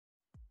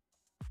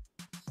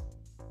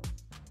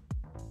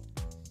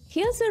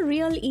Here's a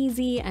real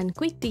easy and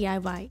quick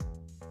DIY.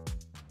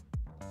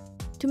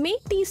 To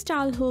make these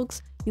towel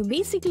hooks, you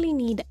basically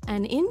need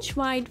an inch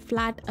wide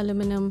flat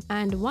aluminum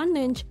and 1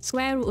 inch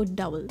square wood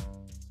dowel.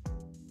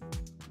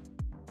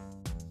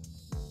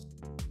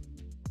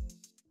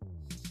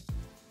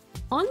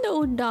 On the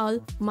wood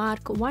dowel,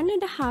 mark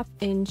 1.5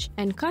 inch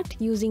and cut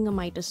using a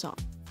miter saw.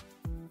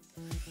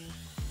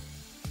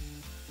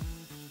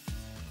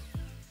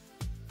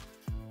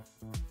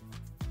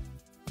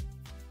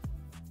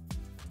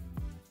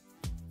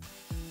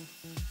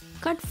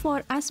 Cut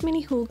for as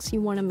many hooks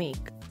you want to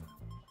make.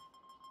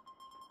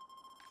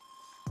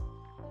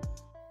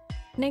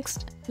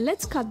 Next,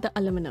 let's cut the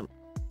aluminum.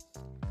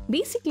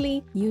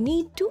 Basically, you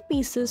need 2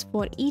 pieces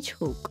for each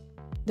hook.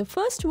 The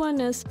first one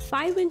is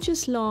 5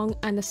 inches long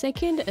and the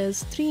second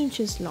is 3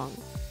 inches long.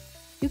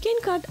 You can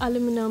cut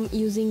aluminum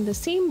using the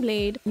same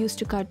blade used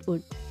to cut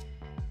wood.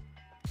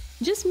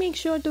 Just make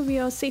sure to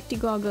wear safety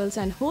goggles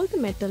and hold the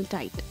metal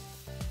tight.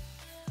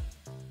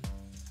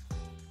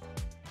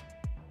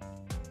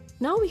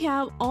 Now we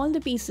have all the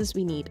pieces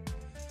we need.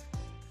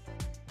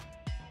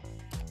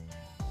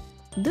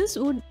 This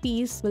wood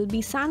piece will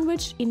be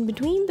sandwiched in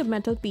between the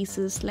metal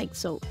pieces like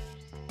so.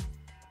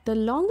 The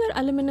longer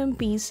aluminum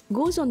piece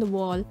goes on the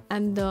wall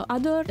and the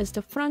other is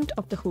the front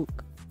of the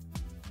hook.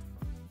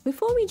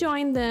 Before we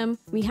join them,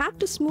 we have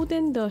to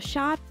smoothen the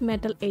sharp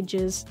metal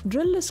edges,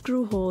 drill a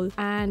screw hole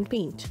and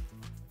paint.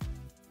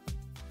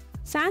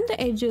 Sand the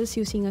edges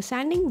using a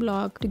sanding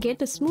block to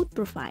get a smooth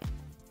profile.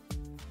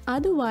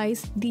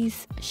 Otherwise,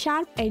 these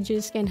sharp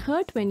edges can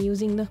hurt when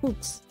using the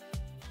hooks.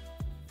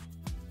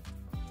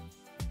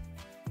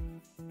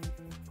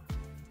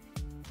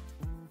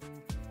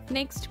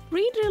 Next,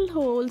 pre-drill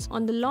holes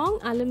on the long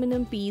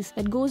aluminum piece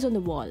that goes on the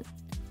wall.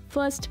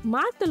 First,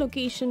 mark the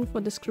location for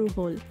the screw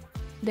hole.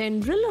 Then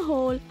drill a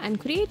hole and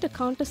create a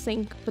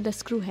countersink for the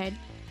screw head.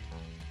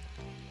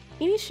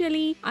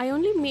 Initially, I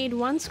only made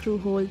 1 screw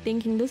hole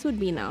thinking this would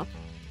be enough.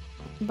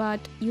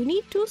 But you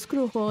need 2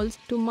 screw holes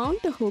to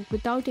mount the hook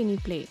without any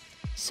play.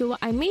 So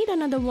I made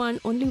another one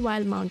only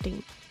while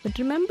mounting. But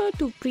remember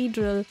to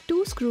pre-drill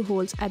 2 screw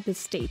holes at this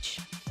stage.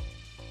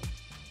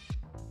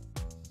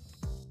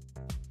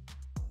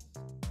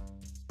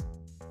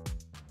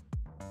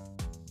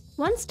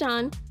 Once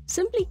done,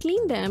 simply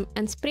clean them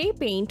and spray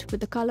paint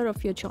with the color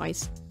of your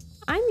choice.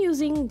 I'm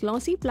using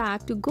glossy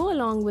black to go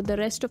along with the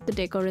rest of the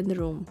decor in the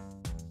room.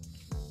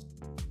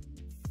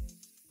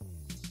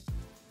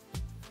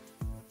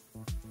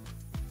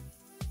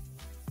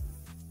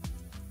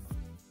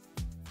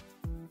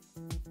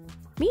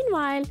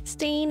 Meanwhile,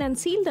 stain and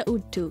seal the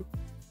wood too.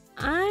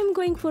 I'm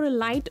going for a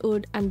light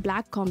wood and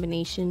black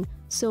combination,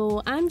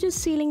 so I'm just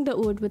sealing the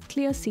wood with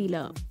clear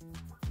sealer.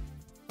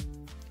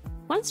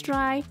 Once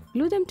dry,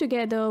 glue them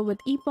together with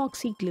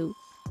epoxy glue.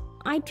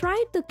 I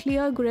tried the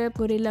clear grip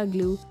Gorilla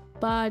Glue,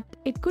 but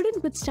it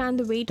couldn't withstand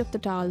the weight of the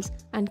towels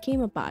and came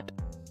apart.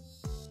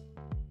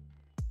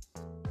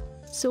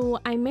 So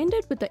I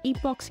mended with the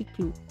epoxy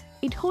glue.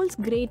 It holds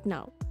great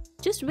now.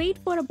 Just wait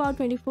for about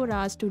 24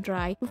 hours to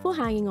dry before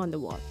hanging on the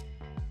wall.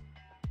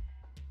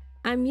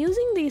 I'm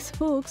using these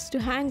hooks to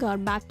hang our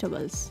bath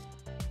towels.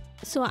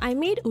 So I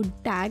made wood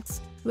tags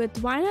with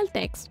vinyl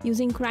text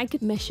using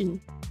Cricut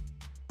meshing.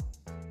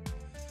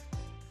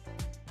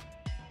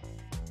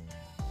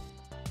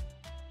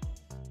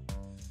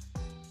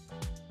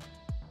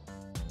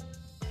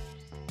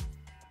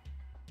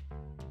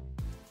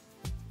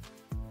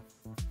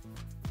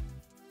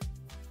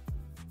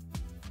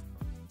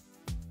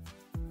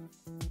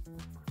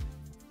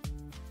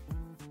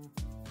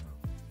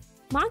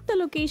 Mark the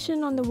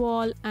location on the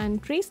wall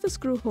and trace the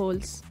screw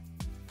holes.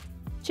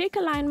 Check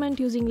alignment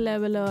using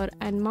leveler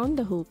and mount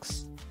the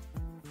hooks.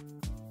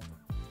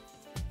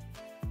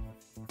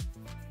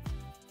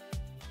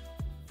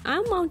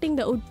 I'm mounting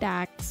the wood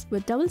tags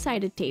with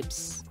double-sided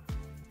tapes.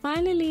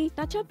 Finally,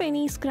 touch up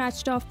any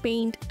scratched off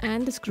paint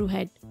and the screw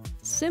head.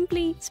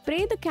 Simply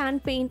spray the can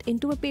paint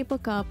into a paper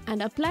cup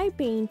and apply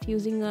paint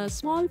using a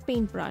small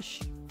paintbrush.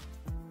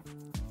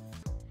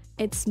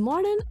 It's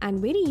modern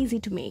and very easy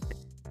to make.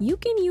 You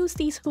can use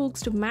these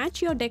hooks to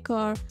match your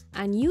decor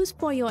and use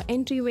for your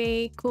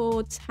entryway,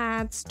 coats,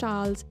 hats,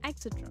 towels,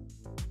 etc.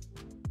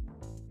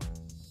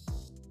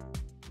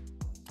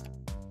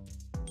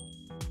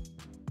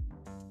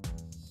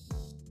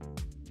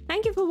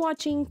 Thank you for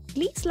watching.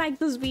 Please like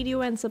this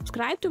video and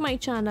subscribe to my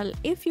channel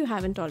if you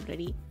haven't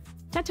already.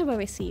 Ta-ta,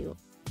 bye-bye, see you.